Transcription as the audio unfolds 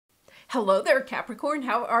Hello there, Capricorn.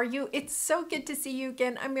 How are you? It's so good to see you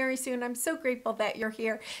again. I'm Mary Sue, and I'm so grateful that you're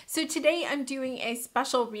here. So today I'm doing a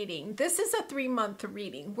special reading. This is a 3-month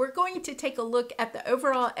reading. We're going to take a look at the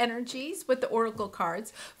overall energies with the oracle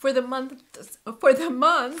cards for the months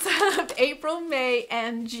of April, May,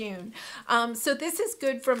 and June. So this is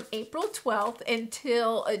good from April 12th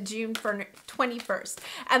until June 21st.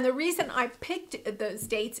 And the reason I picked those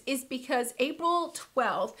dates is because April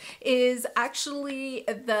 12th is actually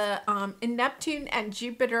the Neptune and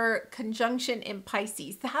Jupiter conjunction in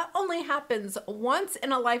Pisces. That only happens once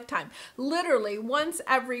in a lifetime, literally once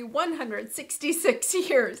every 166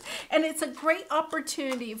 years. And it's a great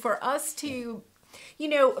opportunity for us to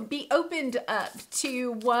be opened up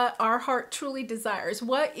to what our heart truly desires.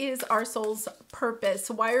 What is our soul's purpose?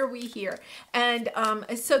 Why are we here? And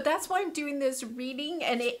so that's why I'm doing this reading,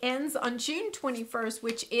 and it ends on June 21st,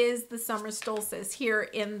 which is the summer solstice here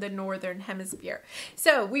in the Northern Hemisphere.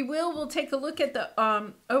 So we'll take a look at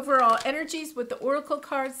the overall energies with the oracle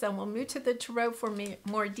cards, then we'll move to the tarot for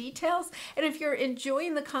more details. And if you're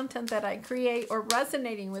enjoying the content that I create or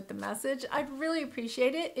resonating with the message, I'd really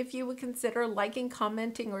appreciate it if you would consider liking,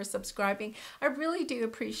 commenting, or subscribing. I really do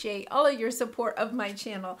appreciate all of your support of my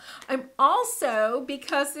channel. I'm also,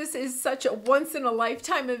 because this is such a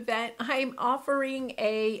once-in-a-lifetime event, I'm offering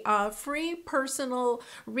a free personal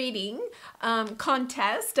reading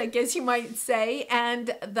contest, I guess you might say, and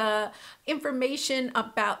the information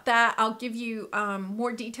about that, I'll give you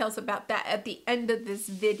more details about that at the end of this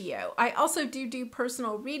video. I also do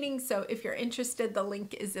personal readings, so if you're interested, the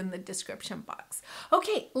link is in the description box.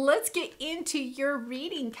 Okay, let's get into your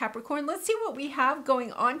reading, Capricorn. Let's see what we have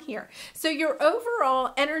going on here. So your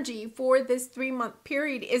overall energy for this 3-month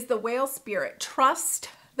period is the whale spirit. Trust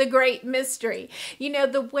the great mystery.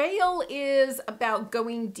 The whale is about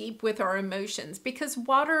going deep with our emotions because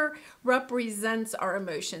water represents our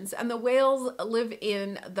emotions, and the whales live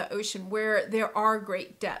in the ocean where there are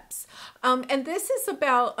great depths. And this is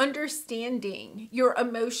about understanding your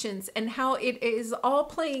emotions and how it is all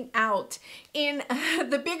playing out in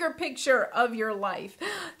the bigger picture of your life.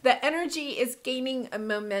 The energy is gaining a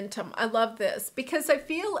momentum. I love this because I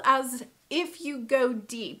feel as if you go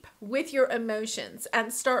deep with your emotions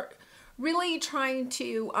and start really trying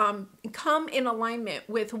to come in alignment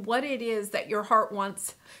with what it is that your heart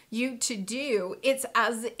wants you to do, it's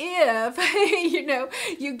as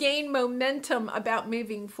if, you gain momentum about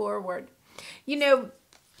moving forward.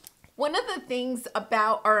 One of the things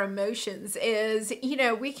about our emotions is,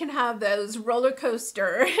 we can have those roller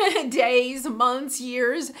coaster days, months,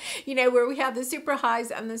 years, where we have the super highs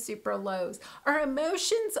and the super lows. Our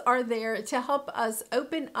emotions are there to help us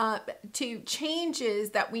open up to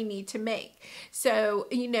changes that we need to make. So,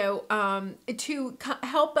 to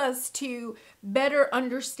help us to better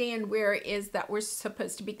understand where it is that we're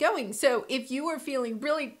supposed to be going. So if you are feeling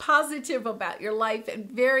really positive about your life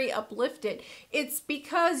and very uplifted, it's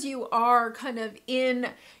because you are kind of in,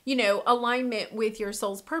 alignment with your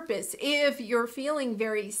soul's purpose. If you're feeling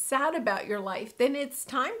very sad about your life, then it's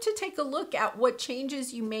time to take a look at what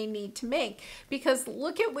changes you may need to make, because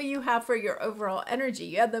look at what you have for your overall energy.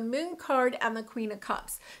 You have the Moon card and the Queen of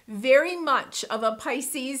Cups. Very much of a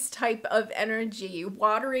Pisces type of energy,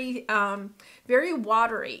 watery, very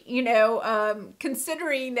watery,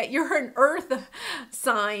 considering that you're an earth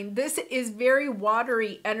sign. This is very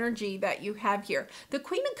watery energy that you have here. The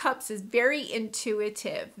Queen of Cups is very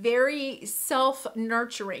intuitive, very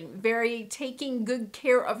self-nurturing, very taking good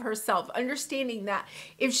care of herself, understanding that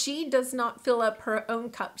if she does not fill up her own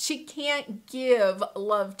cup, she can't give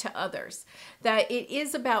love to others. That it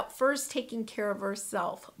is about first taking care of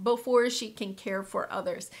herself before she can care for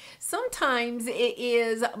others. Sometimes it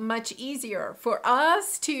is much easier for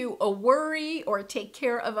us to worry or take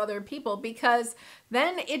care of other people because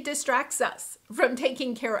then it distracts us from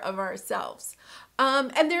taking care of ourselves.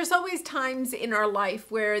 And there's always times in our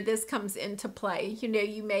life where this comes into play.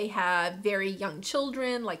 You may have very young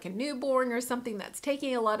children, like a newborn or something that's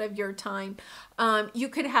taking a lot of your time. You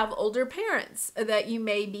could have older parents that you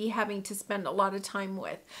may be having to spend a lot of time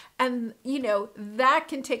with. And, that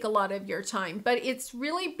can take a lot of your time. But it's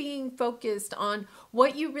really being focused on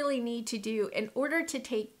what you really need to do in order to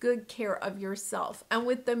take good care of yourself. And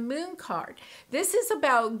with the Moon card, this is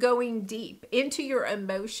about going deep into your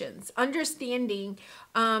emotions, understanding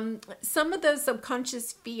some of those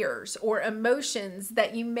subconscious fears or emotions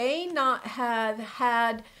that you may not have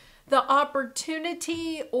had the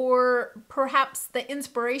opportunity or perhaps the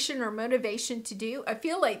inspiration or motivation to do, I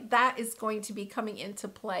feel like that is going to be coming into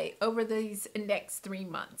play over these next 3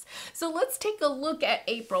 months. So let's take a look at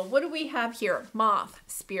April. What do we have here? Moth,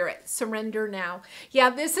 Spirit, surrender now. Yeah,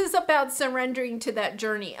 this is about surrendering to that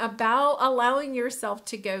journey, about allowing yourself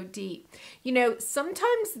to go deep. You know,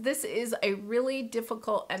 sometimes this is a really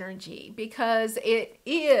difficult energy because it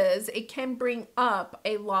can bring up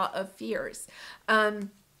a lot of fears.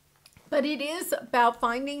 But it is about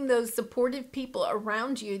finding those supportive people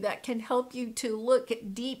around you that can help you to look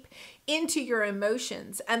deep into your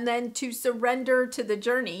emotions and then to surrender to the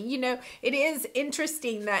journey. You know, it is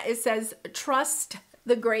interesting that it says, trust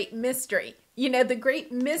the great mystery. You know, the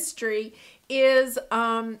great mystery is,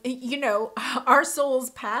 you know, our soul's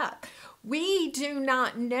path. We do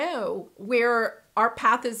not know where our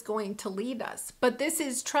path is going to lead us, but this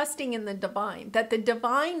is trusting in the divine, that the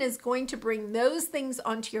divine is going to bring those things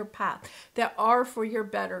onto your path that are for your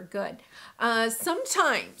better good.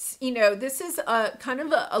 Sometimes, you know, this is a kind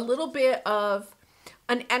of a little bit of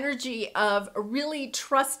an energy of really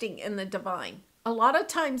trusting in the divine. A lot of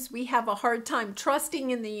times we have a hard time trusting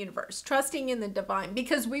in the universe, trusting in the divine,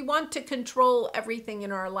 because we want to control everything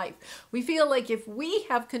in our life. We feel like if we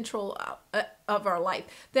have control of our life,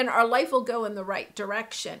 then our life will go in the right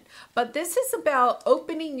direction. But this is about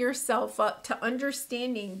opening yourself up to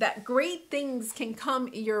understanding that great things can come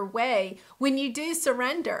your way when you do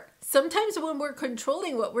surrender. Sometimes when we're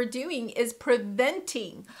controlling, what we're doing is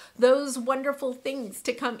preventing those wonderful things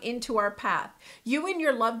to come into our path. You and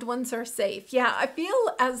your loved ones are safe. Yeah, I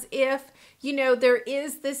feel as if, you know, there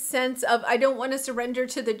is this sense of, I don't want to surrender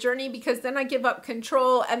to the journey because then I give up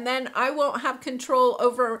control and then I won't have control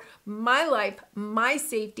over my life, my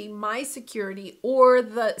safety, my security, or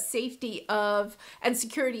the safety of and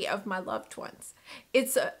security of my loved ones.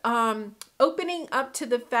 It's opening up to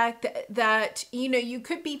the fact that, you know, you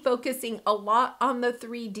could be focusing a lot on the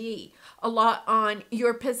 3D, a lot on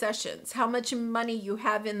your possessions, how much money you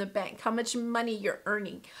have in the bank, how much money you're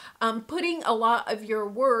earning, putting a lot of your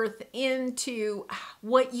worth into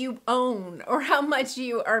what you own or how much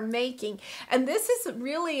you are making. And this is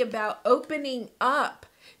really about opening up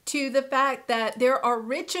to the fact that there are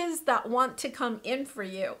riches that want to come in for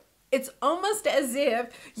you. It's almost as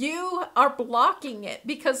if you are blocking it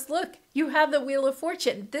because look, you have the Wheel of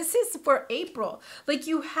Fortune. This is for April. Like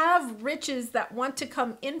you have riches that want to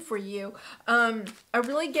come in for you. I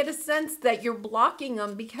really get a sense that you're blocking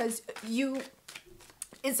them because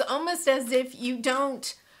it's almost as if you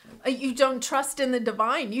don't trust in the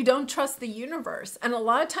divine. You don't trust the universe. And a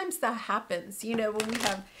lot of times that happens, you know, when we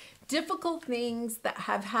have difficult things that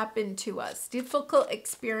have happened to us, difficult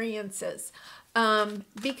experiences.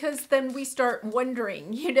 Because then we start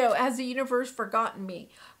wondering, you know, has the universe forgotten me?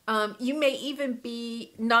 You may even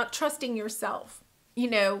be not trusting yourself. You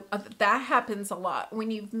know, that happens a lot when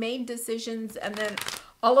you've made decisions and then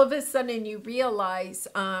all of a sudden you realize,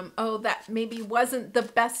 oh, that maybe wasn't the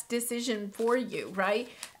best decision for you, right?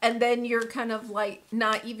 And then you're kind of like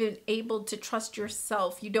not even able to trust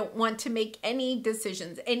yourself. You don't want to make any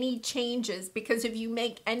decisions, any changes, because if you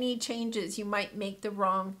make any changes, you might make the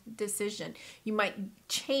wrong decision. You might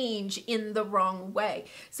change in the wrong way.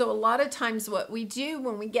 So a lot of times what we do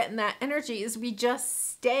when we get in that energy is we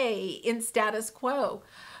just stay in status quo.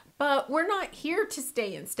 But we're not here to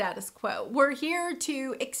stay in status quo. We're here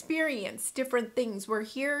to experience different things. We're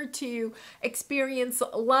here to experience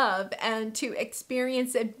love and to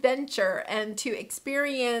experience adventure and to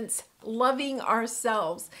experience loving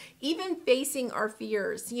ourselves, even facing our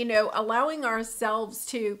fears, you know, allowing ourselves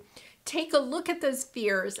to take a look at those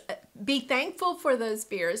fears, be thankful for those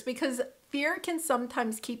fears, because fear can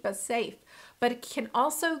sometimes keep us safe, but it can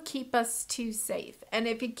also keep us too safe. And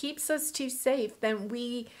if it keeps us too safe, then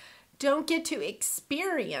we don't get to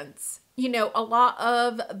experience, you know, a lot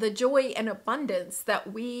of the joy and abundance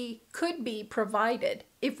that we could be provided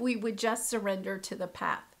if we would just surrender to the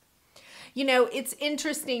path. You know, it's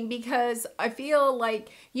interesting because I feel like,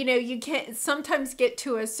 you know, you can sometimes get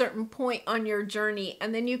to a certain point on your journey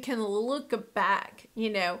and then you can look back, you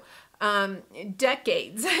know,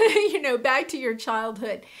 decades, you know, back to your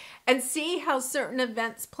childhood and see how certain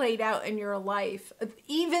events played out in your life,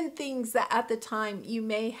 even things that at the time you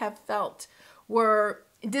may have felt were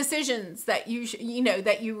decisions that you know,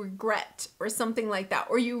 that you regret or something like that,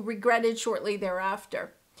 or you regretted shortly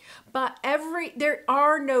thereafter. But there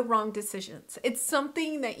are no wrong decisions. It's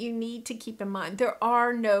something that you need to keep in mind. There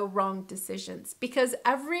are no wrong decisions because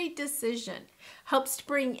every decision helps to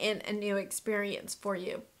bring in a new experience for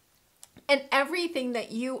you. And everything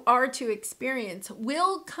that you are to experience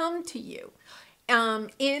will come to you.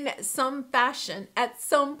 in some fashion at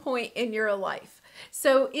some point in your life.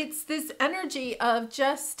 So it's this energy of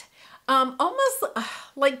just almost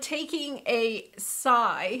like taking a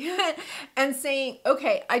sigh and saying,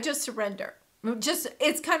 okay, I just surrender. Just,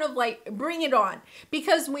 it's kind of like, bring it on.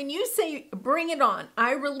 Because when you say, bring it on,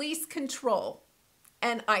 I release control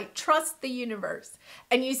and I trust the universe.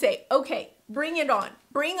 And you say, okay, bring it on.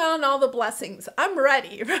 Bring on all the blessings. I'm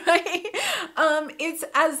ready, right? It's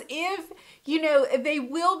as if, you know, they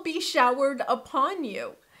will be showered upon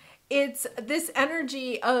you. It's this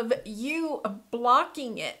energy of you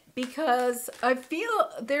blocking it, because I feel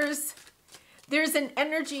there's an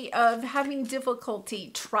energy of having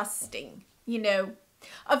difficulty trusting, you know,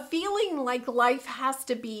 of feeling like life has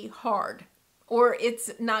to be hard or it's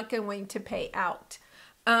not going to pay out.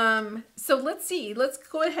 So let's see, let's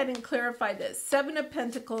go ahead and clarify this. Seven of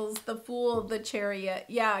Pentacles, the Fool, the Chariot.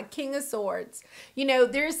 Yeah, King of Swords. You know,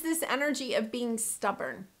 there's this energy of being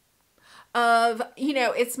stubborn, of, you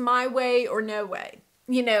know, it's my way or no way,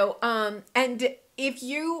 you know, and if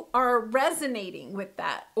you are resonating with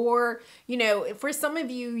that, or, you know, for some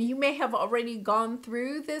of you, you may have already gone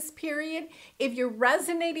through this period. If you're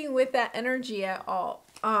resonating with that energy at all,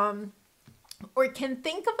 or can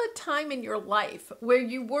think of a time in your life where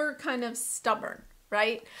you were kind of stubborn,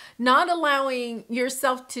 right? Not allowing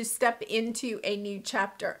yourself to step into a new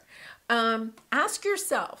chapter. Ask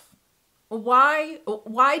yourself, why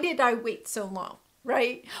did I wait so long?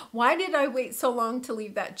 Right? Why did I wait so long to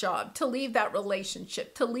leave that job, to leave that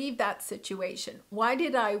relationship, to leave that situation? Why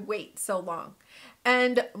did I wait so long?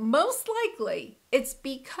 And most likely it's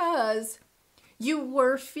because you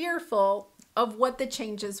were fearful of what the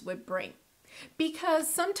changes would bring. Because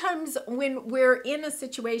sometimes when we're in a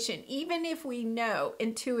situation, even if we know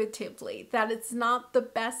intuitively that it's not the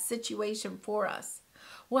best situation for us,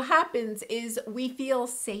 what happens is we feel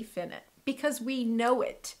safe in it because we know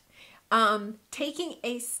it. Taking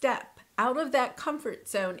a step out of that comfort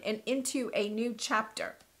zone and into a new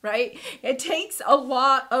chapter, right? It takes a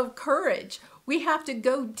lot of courage. We have to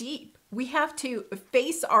go deep. We have to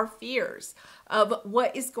face our fears of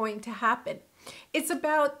what is going to happen. It's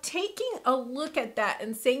about taking a look at that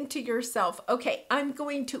and saying to yourself, okay, I'm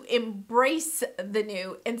going to embrace the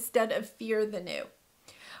new instead of fear the new.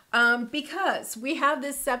 Because we have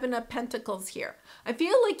this Seven of Pentacles here. I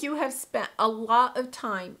feel like you have spent a lot of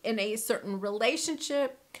time in a certain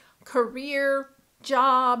relationship, career,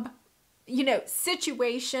 job, you know,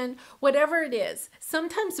 situation, whatever it is.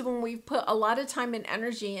 Sometimes when we've put a lot of time and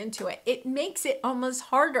energy into it, it makes it almost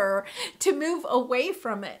harder to move away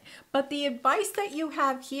from it. But the advice that you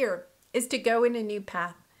have here is to go in a new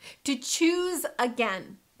path, to choose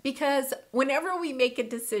again, because whenever we make a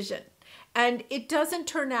decision, and it doesn't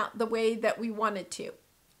turn out the way that we want it to,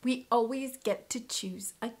 we always get to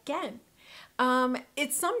choose again.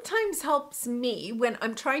 It sometimes helps me when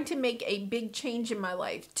I'm trying to make a big change in my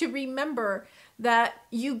life to remember that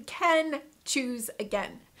you can choose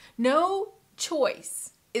again. No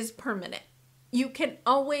choice is permanent. You can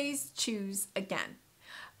always choose again.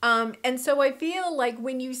 And so I feel like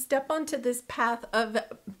when you step onto this path of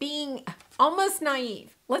being almost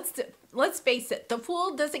naive, let's face it, the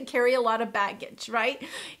Fool doesn't carry a lot of baggage, right?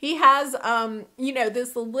 He has, you know,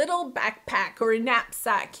 this little backpack or a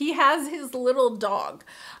knapsack. He has his little dog.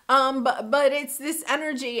 But it's this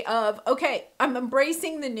energy of, okay, I'm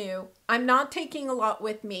embracing the new. I'm not taking a lot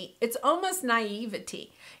with me. It's almost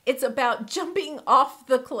naivety. It's about jumping off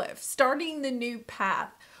the cliff, starting the new path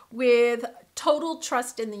with total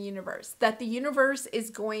trust in the universe, that the universe is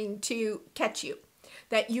going to catch you,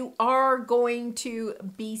 that you are going to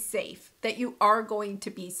be safe, that you are going to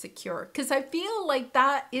be secure. Because I feel like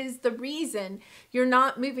that is the reason you're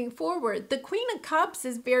not moving forward. The Queen of Cups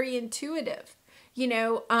is very intuitive. You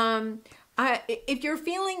know, if you're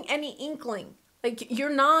feeling any inkling, like you're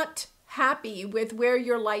not happy with where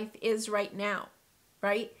your life is right now,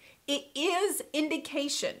 right? It is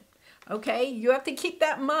indication. Okay, you have to keep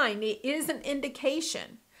that in mind. It is an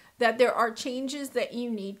indication that there are changes that you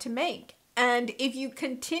need to make. And if you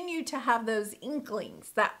continue to have those inklings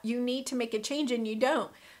that you need to make a change and you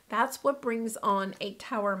don't, that's what brings on a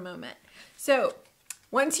Tower moment. So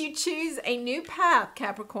once you choose a new path,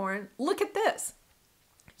 Capricorn, look at this.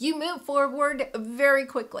 You move forward very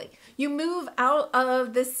quickly. You move out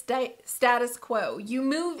of the status quo. You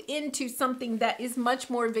move into something that is much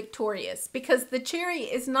more victorious, because the Chariot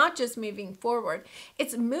is not just moving forward.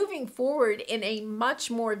 It's moving forward in a much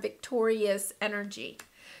more victorious energy.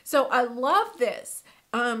 So I love this.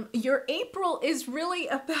 Your April is really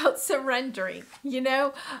about surrendering, you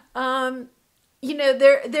know.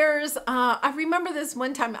 There's I remember this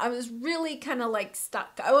one time I was really kind of like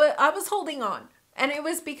stuck. I was holding on. And it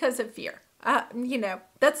was because of fear. You know,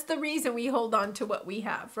 that's the reason we hold on to what we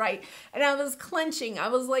have, right? And I was clenching. I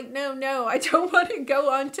was like, no, I don't want to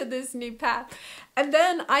go on to this new path. And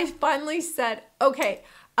then I finally said, okay,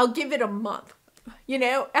 I'll give it a month, you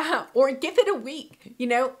know, or give it a week, you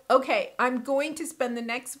know. Okay, I'm going to spend the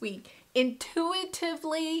next week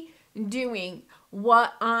intuitively doing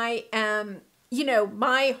what I am, you know,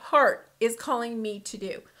 my heart is calling me to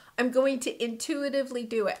do. I'm going to intuitively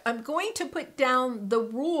do it. I'm going to put down the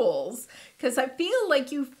rules because I feel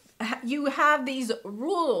like you have these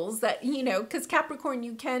rules that, you know, because Capricorn,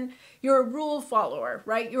 you're a rule follower,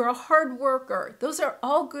 right? You're a hard worker. Those are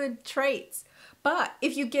all good traits. But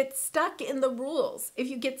if you get stuck in the rules, if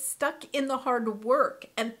you get stuck in the hard work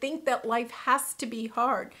and think that life has to be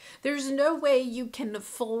hard, there's no way you can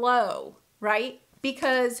flow, right?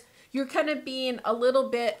 Because you're kind of being a little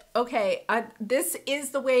bit, okay, this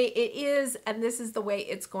is the way it is, and this is the way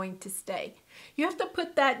it's going to stay. You have to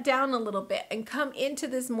put that down a little bit and come into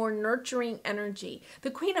this more nurturing energy. The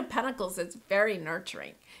Queen of Pentacles is very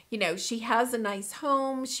nurturing. You know, she has a nice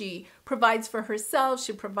home. She provides for herself.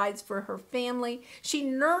 She provides for her family. She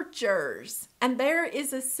nurtures. And there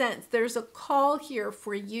is a sense, there's a call here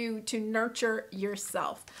for you to nurture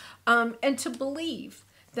yourself and to believe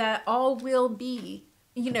that all will be,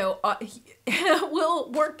 you know,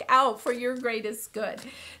 will work out for your greatest good.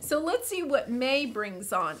 So let's see what May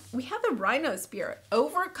brings on. We have the Rhino spirit.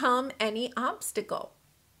 Overcome any obstacle.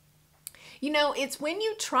 You know, it's when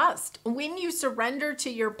you trust, when you surrender to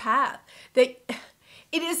your path, that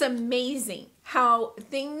it is amazing how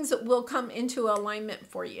things will come into alignment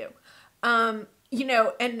for you. You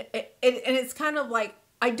know, and it's kind of like,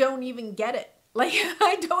 I don't even get it. Like,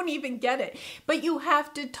 I don't even get it. But you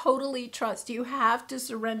have to totally trust. You have to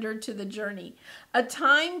surrender to the journey. A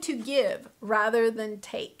time to give rather than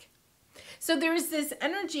take. So there's this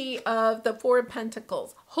energy of the Four of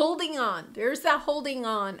Pentacles. Holding on. There's that holding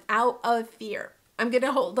on out of fear. I'm going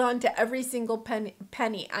to hold on to every single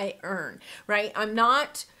penny I earn, right? I'm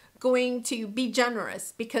not going to be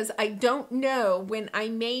generous because I don't know when I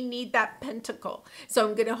may need that pentacle. So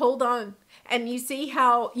I'm going to hold on. And you see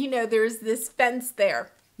how, you know, there's this fence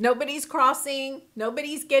there. Nobody's crossing.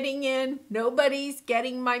 Nobody's getting in. Nobody's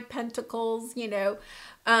getting my pentacles, you know.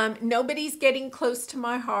 Nobody's getting close to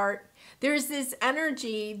my heart. There's this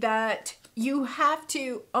energy that you have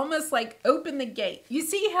to almost like open the gate. You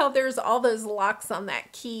see how there's all those locks on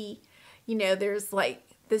that key? You know, there's like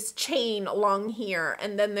this chain along here,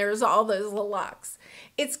 and then there's all those locks.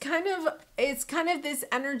 It's kind of this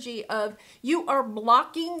energy of you are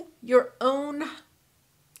blocking your own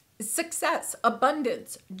success,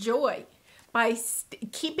 abundance, joy by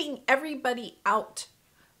keeping everybody out,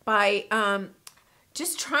 by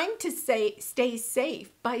just trying to stay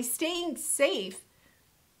safe. By staying safe,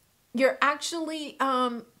 you're actually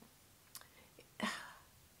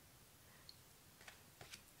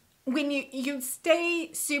when you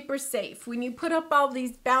stay super safe, when you put up all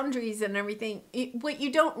these boundaries and everything, what you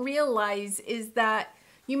don't realize is that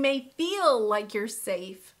you may feel like you're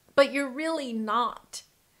safe, but you're really not,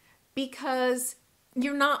 because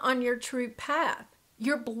you're not on your true path.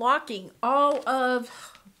 You're blocking all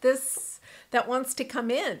of this that wants to come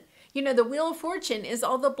in. You know, the Wheel of Fortune is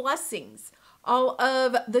all the blessings, all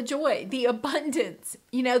of the joy, the abundance,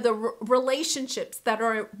 you know, the relationships that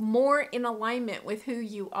are more in alignment with who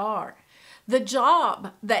you are, the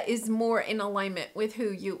job that is more in alignment with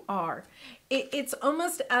who you are. It's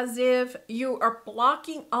almost as if you are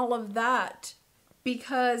blocking all of that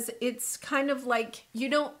because it's kind of like you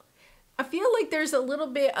don't, I feel like there's a little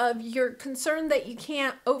bit of you're concerned that you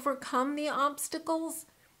can't overcome the obstacles.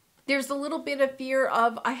 There's a little bit of fear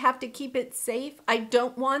of, I have to keep it safe. I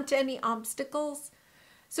don't want any obstacles.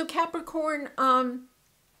 So Capricorn,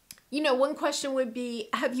 you know, one question would be,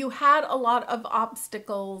 have you had a lot of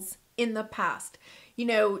obstacles in the past? You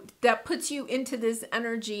know, that puts you into this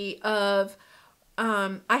energy of,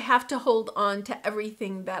 I have to hold on to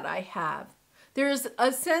everything that I have. There's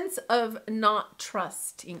a sense of not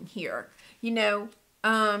trusting here, you know.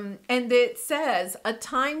 And it says a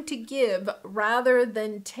time to give rather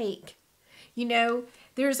than take. You know,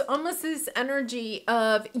 there's almost this energy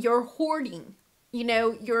of you're hoarding. You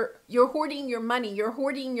know, you're hoarding your money, you're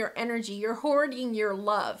hoarding your energy, you're hoarding your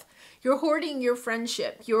love, you're hoarding your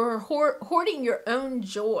friendship, you're hoarding your own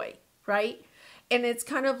joy, right? And it's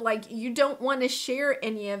kind of like you don't want to share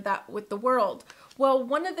any of that with the world. Well,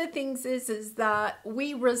 one of the things is that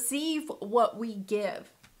we receive what we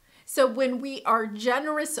give. So when we are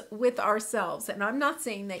generous with ourselves, and I'm not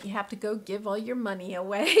saying that you have to go give all your money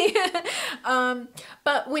away,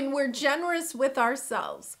 but when we're generous with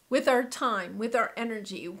ourselves, with our time, with our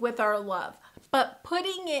energy, with our love, but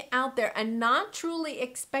putting it out there and not truly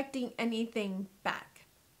expecting anything back.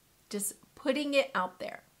 Just putting it out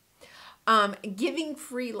there. Giving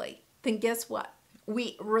freely. Then guess what?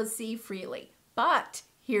 We receive freely. But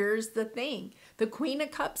here's the thing. The Queen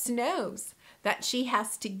of Cups knows that she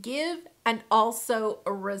has to give and also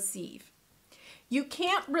receive. You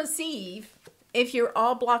can't receive if you're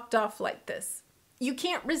all blocked off like this. You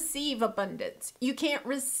can't receive abundance. You can't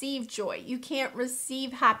receive joy. You can't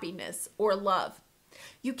receive happiness or love.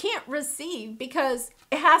 You can't receive because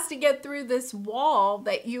it has to get through this wall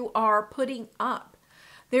that you are putting up.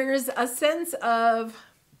 There's a sense of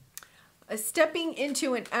stepping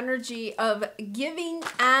into an energy of giving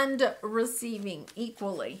and receiving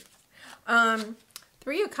equally.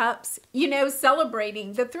 Three of Cups, you know,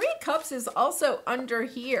 celebrating. The Three of Cups is also under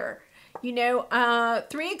here. You know,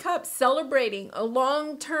 Three of Cups celebrating a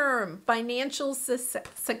long-term financial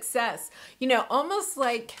success. You know, almost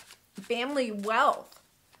like family wealth.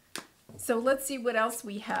 So let's see what else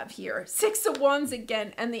we have here. Six of Wands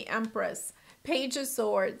again and the Empress. Page of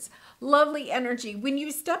Swords. Lovely energy. When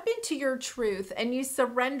you step into your truth and you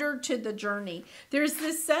surrender to the journey, there's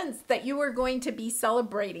this sense that you are going to be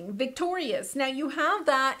celebrating, victorious. Now you have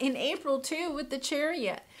that in April too with the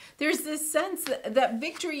Chariot. There's this sense that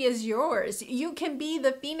victory is yours. You can be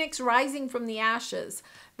the phoenix rising from the ashes.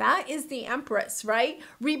 That is the Empress, right?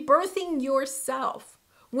 Rebirthing yourself.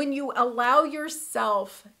 When you allow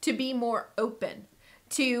yourself to be more open,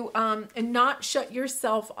 to not shut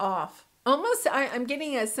yourself off. Almost, I'm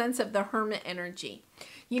getting a sense of the Hermit energy.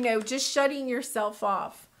 You know, just shutting yourself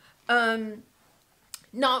off.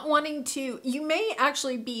 Not wanting to, you may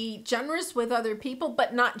actually be generous with other people,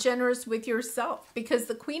 but not generous with yourself, because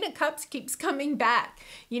the Queen of Cups keeps coming back.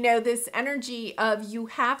 You know, this energy of you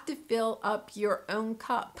have to fill up your own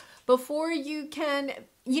cup before you can,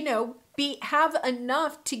 you know, have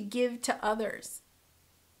enough to give to others.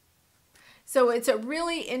 So it's a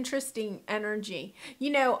really interesting energy.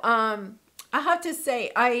 You know, I have to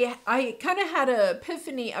say, I kind of had an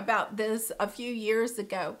epiphany about this a few years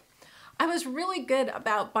ago. I was really good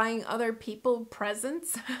about buying other people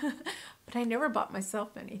presents, but I never bought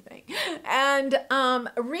myself anything. And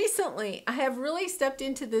recently, I have really stepped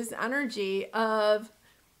into this energy of,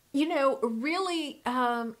 you know, really,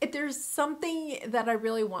 if there's something that I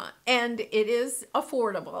really want, and it is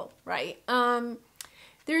affordable, right?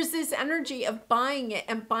 There's this energy of buying it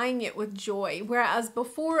and buying it with joy. Whereas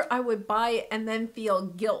before I would buy it and then feel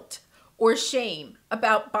guilt or shame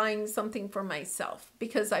about buying something for myself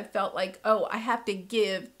because I felt like, oh, I have to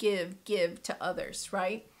give to others,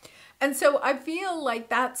 right? And so I feel like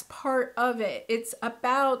that's part of it. It's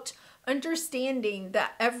about understanding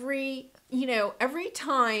that every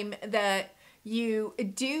time that you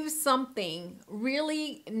do something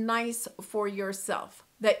really nice for yourself,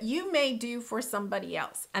 that you may do for somebody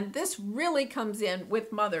else. And this really comes in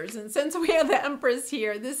with mothers. And since we have the Empress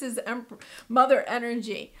here, this is mother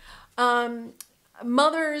energy.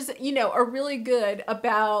 Mothers, you know, are really good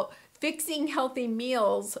about fixing healthy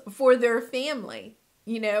meals for their family,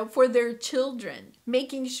 you know, for their children,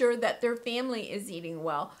 making sure that their family is eating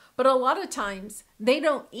well. But a lot of times they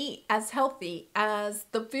don't eat as healthy as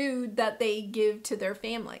the food that they give to their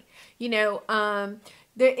family. You know,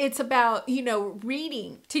 it's about, you know,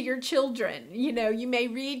 reading to your children. You know, you may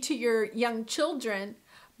read to your young children,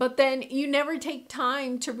 but then you never take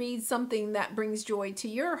time to read something that brings joy to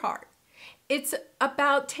your heart. It's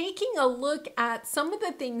about taking a look at some of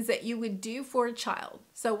the things that you would do for a child.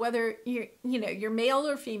 So whether you're male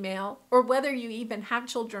or female, or whether you even have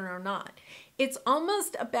children or not, it's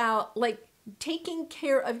almost about like taking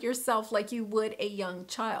care of yourself like you would a young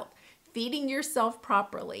child, feeding yourself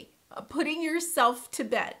properly, putting yourself to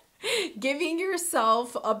bed, giving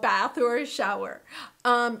yourself a bath or a shower,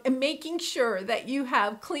 and making sure that you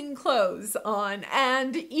have clean clothes on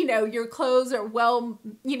and, you know, your clothes are well,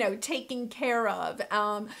 you know, taken care of,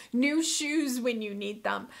 new shoes when you need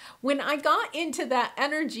them. When I got into that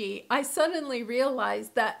energy, I suddenly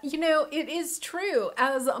realized that, you know, it is true.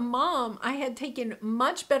 As a mom, I had taken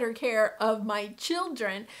much better care of my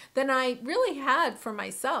children than I really had for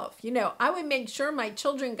myself. You know, I would make sure my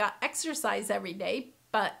children got exercise every day,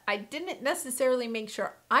 but I didn't necessarily make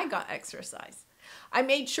sure I got exercise. I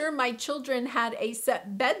made sure my children had a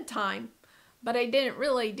set bedtime, but I didn't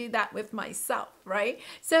really do that with myself, right?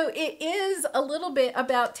 So it is a little bit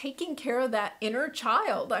about taking care of that inner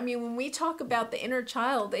child. I mean, when we talk about the inner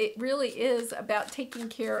child, it really is about taking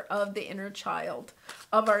care of the inner child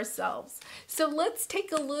of ourselves. So let's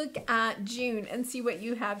take a look at June and see what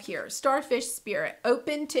you have here. Starfish spirit,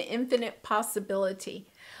 open to infinite possibility.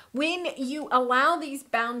 When you allow these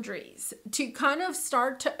boundaries to kind of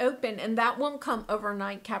start to open, and that won't come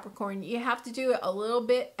overnight, Capricorn, you have to do it a little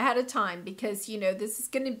bit at a time, because, you know, this is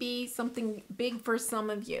going to be something big for some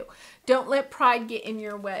of you. Don't let pride get in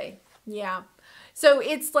your way. Yeah. So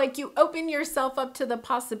it's like you open yourself up to the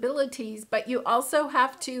possibilities, but you also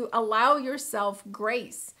have to allow yourself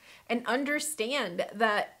grace and understand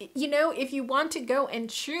that, you know, if you want to go and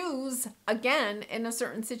choose again in a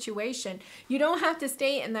certain situation, you don't have to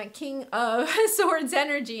stay in that King of Swords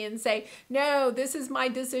energy and say, no, this is my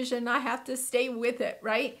decision, I have to stay with it,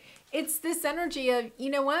 right? It's this energy of, you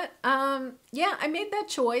know what? Yeah, I made that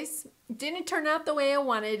choice. Didn't turn out the way I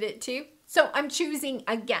wanted it to. So I'm choosing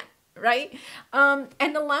again, right?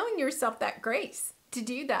 And allowing yourself that grace to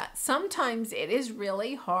do that. Sometimes it is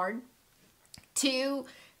really hard to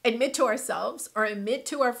admit to ourselves or admit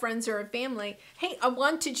to our friends or our family, hey, I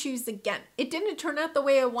want to choose again. It didn't turn out the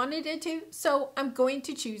way I wanted it to, so I'm going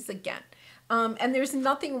to choose again. And there's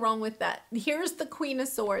nothing wrong with that. Here's the Queen of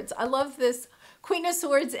Swords. I love this Queen of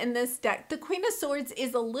Swords in this deck. The Queen of Swords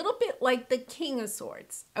is a little bit like the King of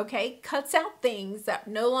Swords, okay? Cuts out things that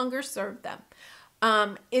no longer serve them.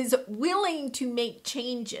 Is willing to make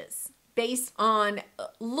changes based on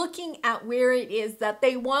looking at where it is that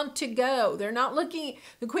they want to go. They're not looking,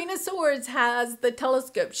 the Queen of Swords has the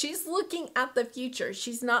telescope. She's looking at the future.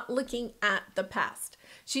 She's not looking at the past.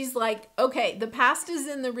 She's like, okay, the past is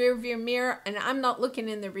in the rear view mirror and I'm not looking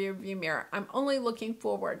in the rear view mirror. I'm only looking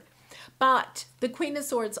forward. But the Queen of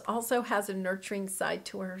Swords also has a nurturing side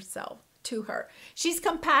to herself, to her. She's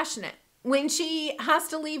compassionate. When she has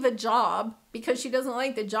to leave a job because she doesn't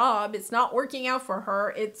like the job, it's not working out for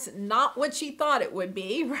her, it's not what she thought it would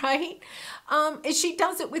be, right? She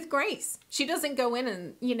does it with grace. She doesn't go in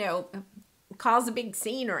and, you know, cause a big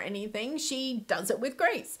scene or anything. She does it with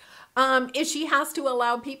grace. If she has to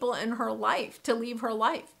allow people in her life to leave her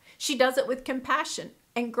life, she does it with compassion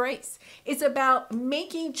and grace. It's about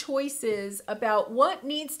making choices about what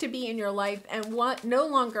needs to be in your life and what no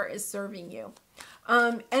longer is serving you.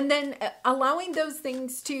 And then allowing those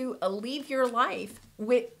things to leave your life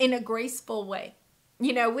in a graceful way,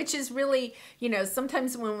 you know, which is really, you know,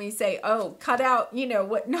 sometimes when we say, oh, cut out, you know,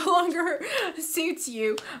 what no longer suits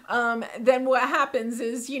you, then what happens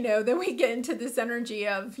is, you know, then we get into this energy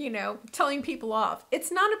of, you know, telling people off.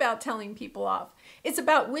 It's not about telling people off. It's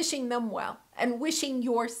about wishing them well and wishing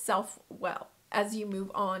yourself well as you move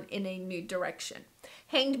on in a new direction.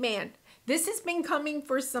 Hanged Man. This has been coming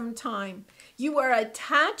for some time. You are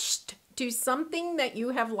attached to something that you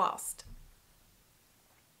have lost.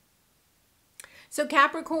 So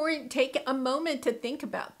Capricorn, take a moment to think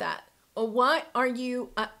about that. What are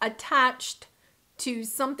you attached to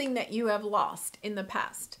something that you have lost in the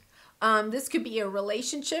past? This could be a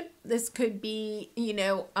relationship. This could be, you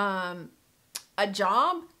know, a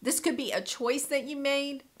job. This could be a choice that you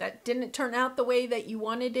made that didn't turn out the way that you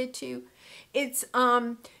wanted it to. It's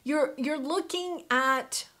you're looking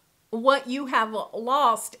at what you have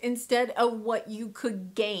lost instead of what you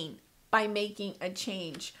could gain by making a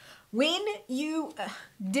change. When you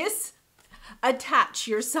disattach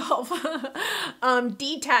yourself,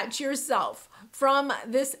 detach yourself from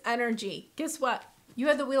this energy, guess what? You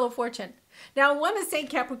have the Wheel of Fortune. Now I want to say,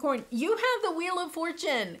 Capricorn, you have the Wheel of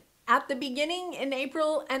Fortune at the beginning in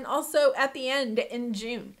April and also at the end in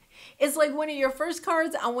June. It's like one of your first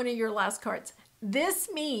cards and one of your last cards. This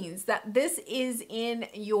means that this is in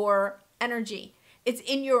your energy. It's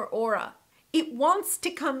in your aura. It wants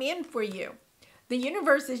to come in for you. The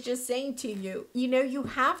universe is just saying to you, you know, you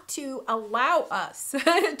have to allow us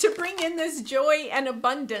to bring in this joy and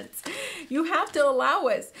abundance. You have to allow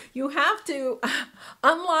us. You have to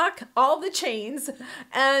unlock all the chains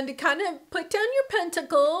and kind of put down your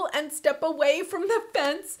pentacle and step away from the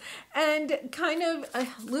fence and kind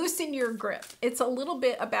of loosen your grip. It's a little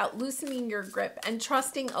bit about loosening your grip and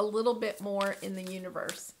trusting a little bit more in the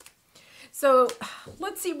universe. So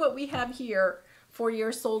let's see what we have here for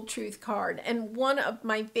your Soul Truth card. And one of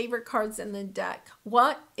my favorite cards in the deck.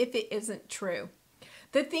 What if it isn't true?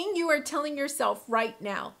 The thing you are telling yourself right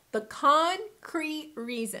now, the concrete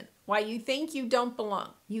reason why you think you don't belong,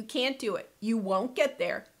 you can't do it, you won't get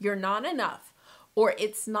there, you're not enough, or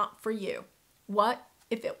it's not for you. What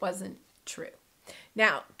if it wasn't true?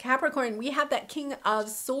 Now, Capricorn, we have that King of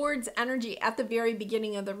Swords energy at the very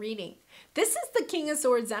beginning of the reading. This is the King of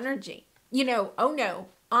Swords energy. You know, oh no,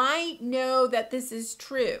 I know that this is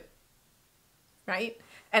true, right?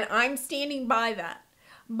 And I'm standing by that.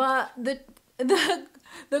 But the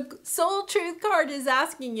Soul Truth card is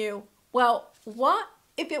asking you, well, what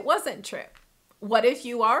if it wasn't true? What if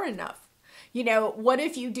you are enough? You know, what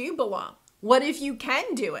if you do belong? What if you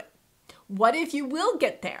can do it? What if you will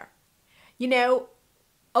get there? You know,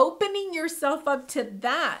 opening yourself up to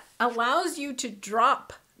that allows you to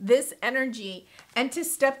drop this energy and to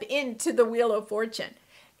step into the Wheel of Fortune.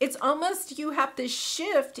 It's almost you have to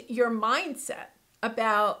shift your mindset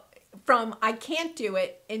about from I can't do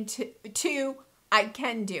it to I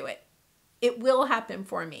can do it. It will happen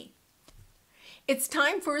for me. It's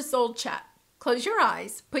time for a soul chat. Close your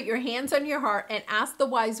eyes, put your hands on your heart, and ask the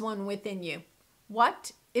wise one within you.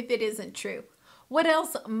 What if it isn't true? What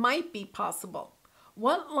else might be possible?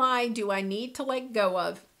 What lie do I need to let go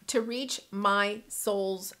of to reach my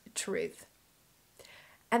soul's truth?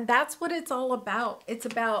 And that's what it's all about. It's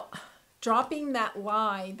about dropping that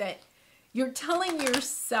lie that you're telling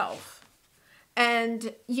yourself.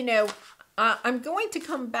 And, you know, I'm going to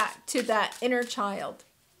come back to that inner child.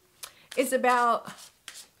 It's about,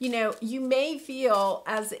 you know, you may feel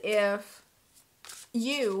as if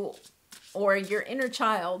you or your inner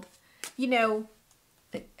child, you know,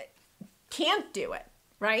 can't do it,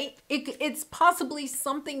 right? It's possibly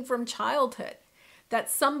something from childhood that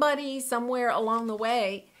somebody somewhere along the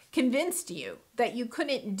way convinced you that you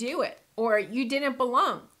couldn't do it, or you didn't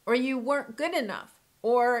belong, or you weren't good enough,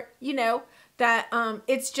 or, you know, that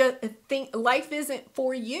it's just life isn't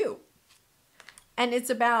for you. And it's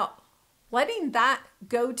about letting that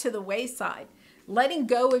go to the wayside, letting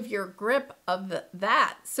go of your grip of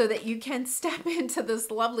that so that you can step into this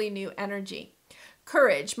lovely new energy.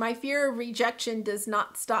 Courage. My fear of rejection does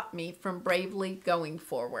not stop me from bravely going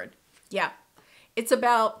forward. Yeah. It's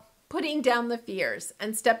about putting down the fears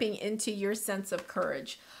and stepping into your sense of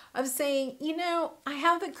courage, of saying, you know, I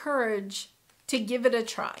have the courage to give it a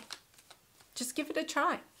try. Just give it a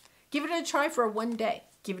try. Give it a try for one day.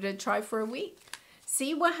 Give it a try for a week.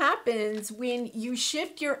 See what happens when you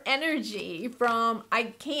shift your energy from I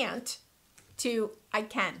can't to I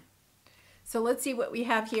can. So let's see what we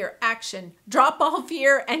have here. Action. Drop all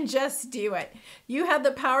fear and just do it. You have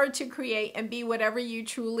the power to create and be whatever you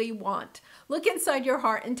truly want. Look inside your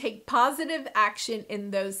heart and take positive action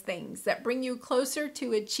in those things that bring you closer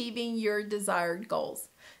to achieving your desired goals.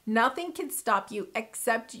 Nothing can stop you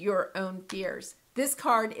except your own fears. This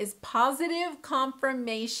card is positive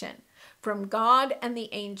confirmation from God and the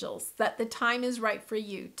angels that the time is right for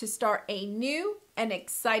you to start a new and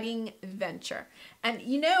exciting venture. And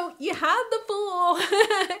you know, you have the Fool.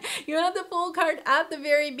 You have the Fool card at the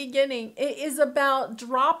very beginning. It is about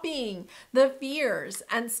dropping the fears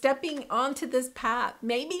and stepping onto this path,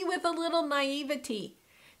 maybe with a little naivety.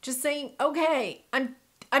 Just saying, okay, I'm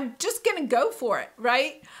just gonna go for it,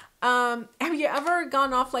 right? Have you ever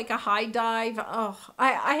gone off like a high dive? Oh,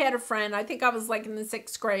 I had a friend, I think I was like in the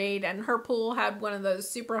 6th grade, and her pool had one of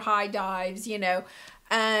those super high dives, you know,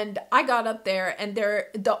 and I got up there, and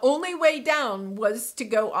the only way down was to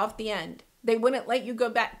go off the end. They wouldn't let you go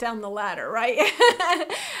back down the ladder, right?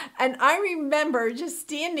 And I remember just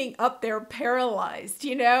standing up there paralyzed,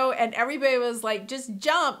 you know, and everybody was like, just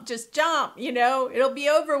jump, you know, it'll be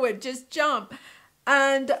over with, just jump.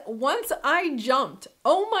 And once I jumped,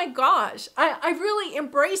 oh my gosh, I really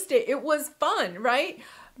embraced it. It was fun, right?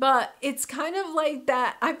 But it's kind of like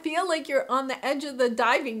that. I feel like you're on the edge of the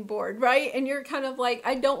diving board, right? And you're kind of like,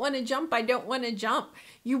 I don't want to jump. I don't want to jump.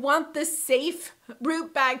 You want the safe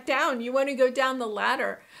route back down. You want to go down the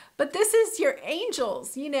ladder. But this is your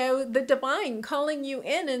angels, you know, the divine calling you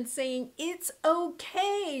in and saying, it's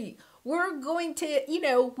okay. We're going to, you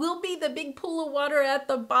know, we'll be the big pool of water at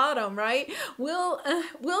the bottom, right? We'll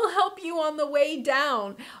help you on the way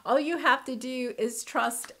down. All you have to do is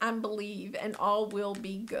trust and believe, and all will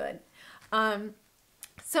be good.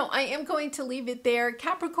 So I am going to leave it there.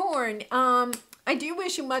 Capricorn, I do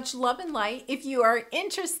wish you much love and light. If you are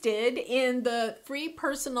interested in the free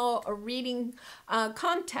personal reading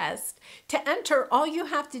contest, to enter, all you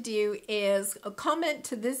have to do is comment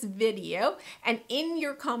to this video, and in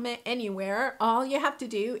your comment anywhere, all you have to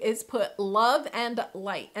do is put love and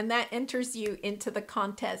light, and that enters you into the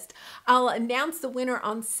contest. I'll announce the winner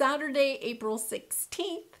on Saturday, April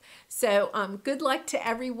 16th. So good luck to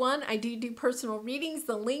everyone. I do personal readings.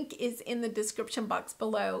 The link is in the description box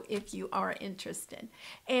below if you are interested.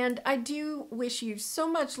 And I do wish you so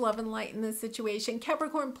much love and light in this situation.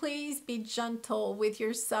 Capricorn, please be gentle with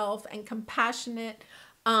yourself and compassionate.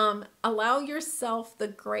 Allow yourself the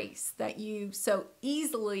grace that you so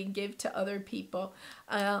easily give to other people.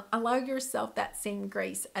 Allow yourself that same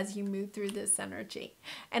grace as you move through this energy.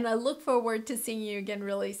 And I look forward to seeing you again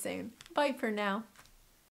really soon. Bye for now.